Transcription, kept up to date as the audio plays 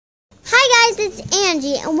it's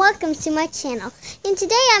Angie and welcome to my channel. And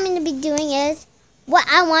today I'm going to be doing is what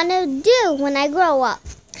I want to do when I grow up.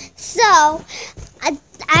 So,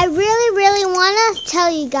 I really want to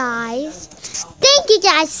tell you guys, thank you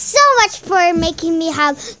guys so much for making me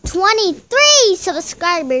have 23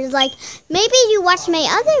 subscribers. Like, maybe you watched my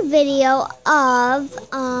other video of,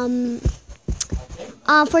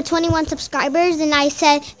 for 21 subscribers, and I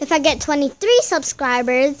said if I get 23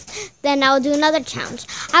 subscribers, then I'll do another challenge.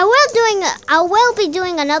 I will be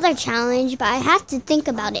doing another challenge, but I have to think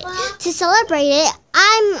about it. To celebrate it,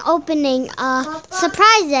 I'm opening a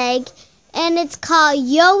surprise egg, and it's called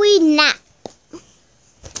Yowie Nap.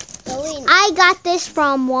 I got this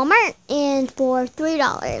from Walmart and for $3.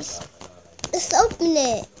 Let's open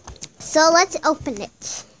it. So let's open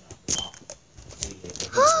it.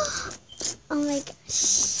 Oh my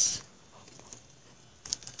gosh.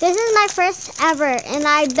 This is my first ever, and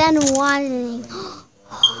I've been wanting.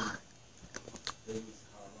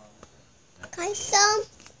 Can I some?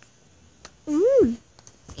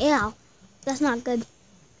 Ew. That's not good.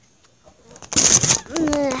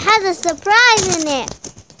 It has a surprise in it.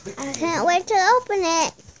 I can't wait to open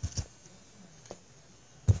it.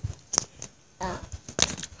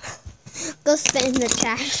 Go spit in the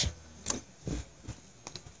trash.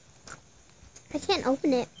 I can't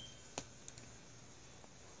open it.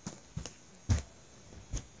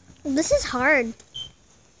 This is hard.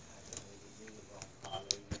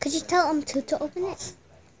 Could you tell him to open it?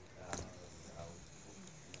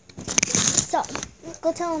 So,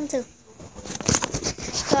 go tell him to.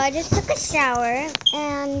 So I just took a shower,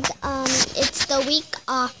 and it's the week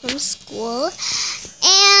off from school.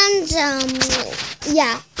 And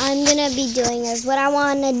yeah, I'm gonna be doing is what I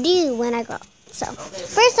wanna do when I grow up. So,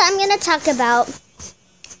 first I'm going to talk about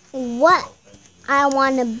what I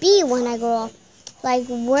want to be when I grow up. Like,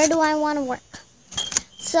 where do I want to work?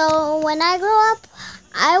 So, when I grow up,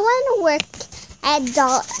 I want to work at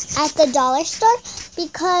the dollar store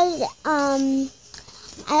because I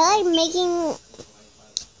like making...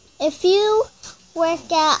 If you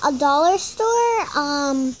work at a dollar store,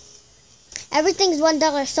 everything's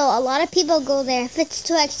 $1, so a lot of people go there. If it's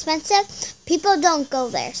too expensive, people don't go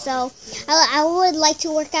there. So I would like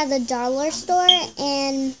to work at the dollar store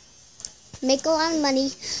and make a lot of money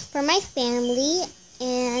for my family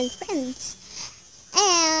and friends.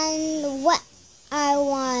 And what I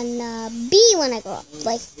want to be when I grow up,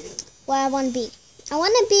 like what I want to be. I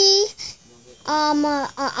want to be an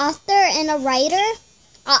author and a writer,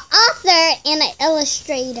 an author and an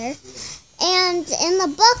illustrator. And in the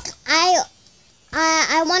book,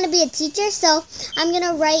 I want to be a teacher, so I'm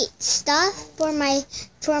gonna write stuff for my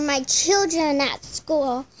children at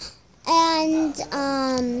school, and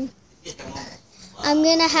I'm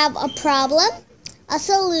gonna have a problem, a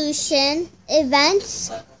solution,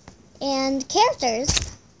 events, and characters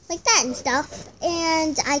like that and stuff.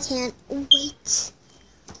 And I can't wait.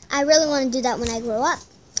 I really want to do that when I grow up.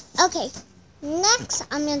 Okay, next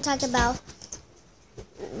I'm gonna talk about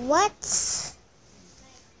what.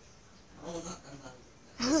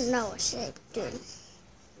 I don't know what should I do.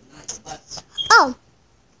 Oh,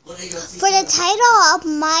 for the title of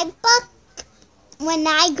my book, when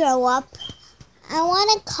I grow up, I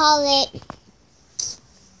want to call it,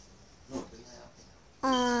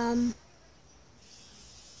 I'm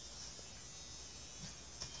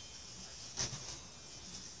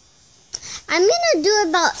going to do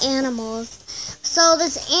about animals. So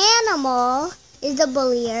this animal is the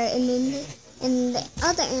bullier, and the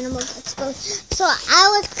other animal gets bullied. So I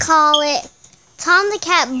would call it Tom the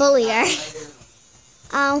Cat Bullier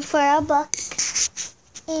for a book.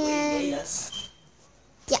 And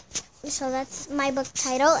yeah, so that's my book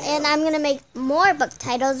title. And I'm going to make more book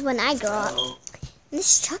titles when I grow up. And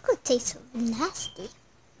this chocolate tastes so nasty.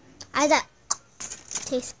 I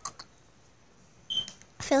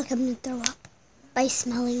feel like I'm going to throw up by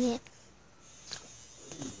smelling it.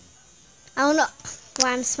 I don't know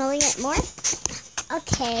why I'm smelling it more.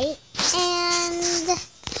 Okay, and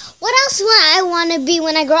what else would I want to be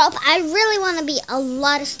when I grow up? I really want to be a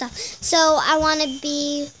lot of stuff. So I want to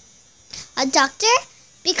be a doctor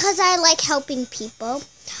because I like helping people.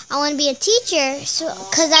 I want to be a teacher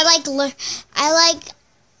because I like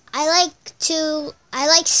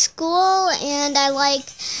school, and I like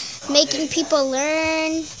making people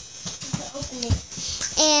learn.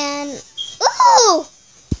 And ooh,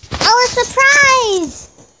 our surprise!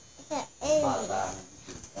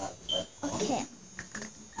 Okay.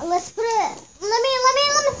 Let's put it. Let me.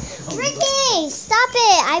 Ricky, stop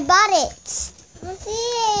it! I bought it. Let's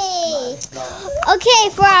see. Okay,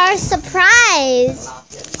 for our surprise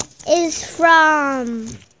is from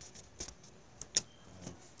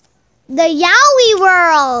the Yowie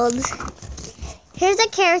World. Here's the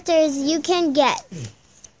characters you can get.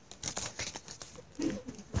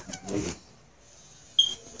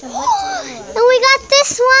 And we got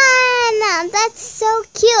this one. That's so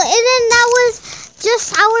cute. And then that was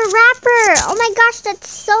just our wrapper. Oh my gosh, that's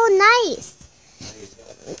so nice.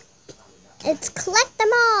 It's collect them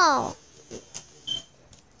all.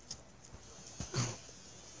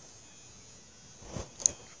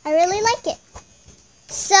 I really like it.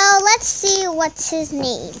 So let's see what's his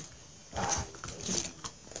name.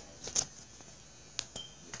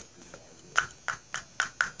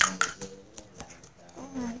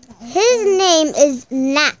 His name is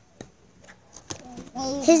Nap.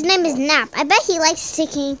 His name is Nap. I bet he likes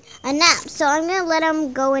taking a nap. So I'm going to let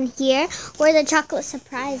him go in here where the chocolate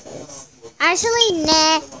surprise is. Actually,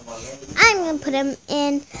 nah. I'm going to put him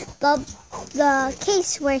in the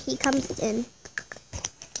case where he comes in.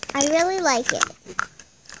 I really like it.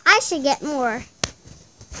 I should get more.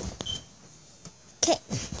 Okay.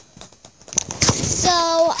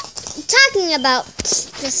 So, talking about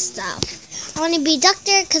this stuff. I want to be a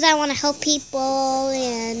doctor because I want to help people,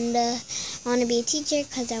 and I want to be a teacher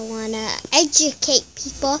because I want to educate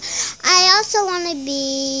people. I also want to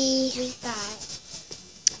be... We got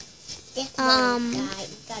this one. We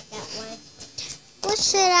got that one. What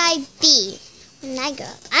should I be when I grow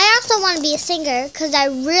up? I also want to be a singer because I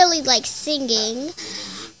really like singing.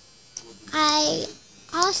 I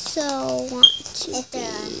also want to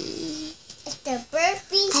be... It's the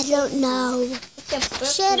burpee. I don't know.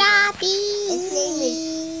 Should I be? His name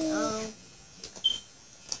is,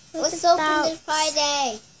 what's about- open this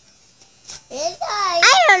Friday?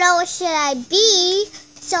 I don't know what should I be.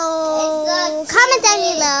 So comment down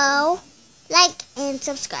below, like and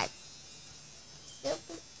subscribe.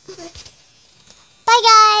 Bye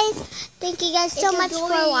guys. Thank you guys so much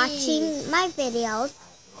for watching my videos,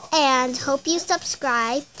 and hope you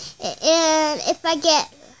subscribe. And if I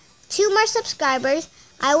get 2 more subscribers,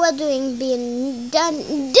 I will doing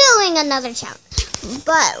another challenge.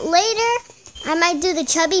 But later, I might do the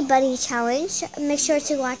Chubby Bunny challenge. Make sure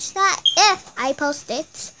to watch that if I post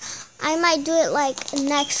it. I might do it like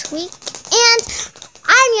next week. And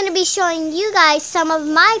I'm going to be showing you guys some of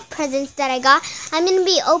my presents that I got. I'm going to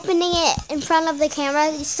be opening it in front of the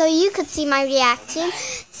camera so you could see my reaction.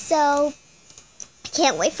 So, I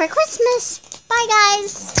can't wait for Christmas. Bye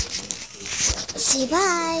guys. Say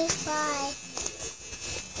bye. Bye.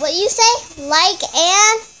 What you say? Like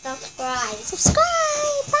and Subscribe.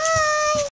 subscribe. Bye.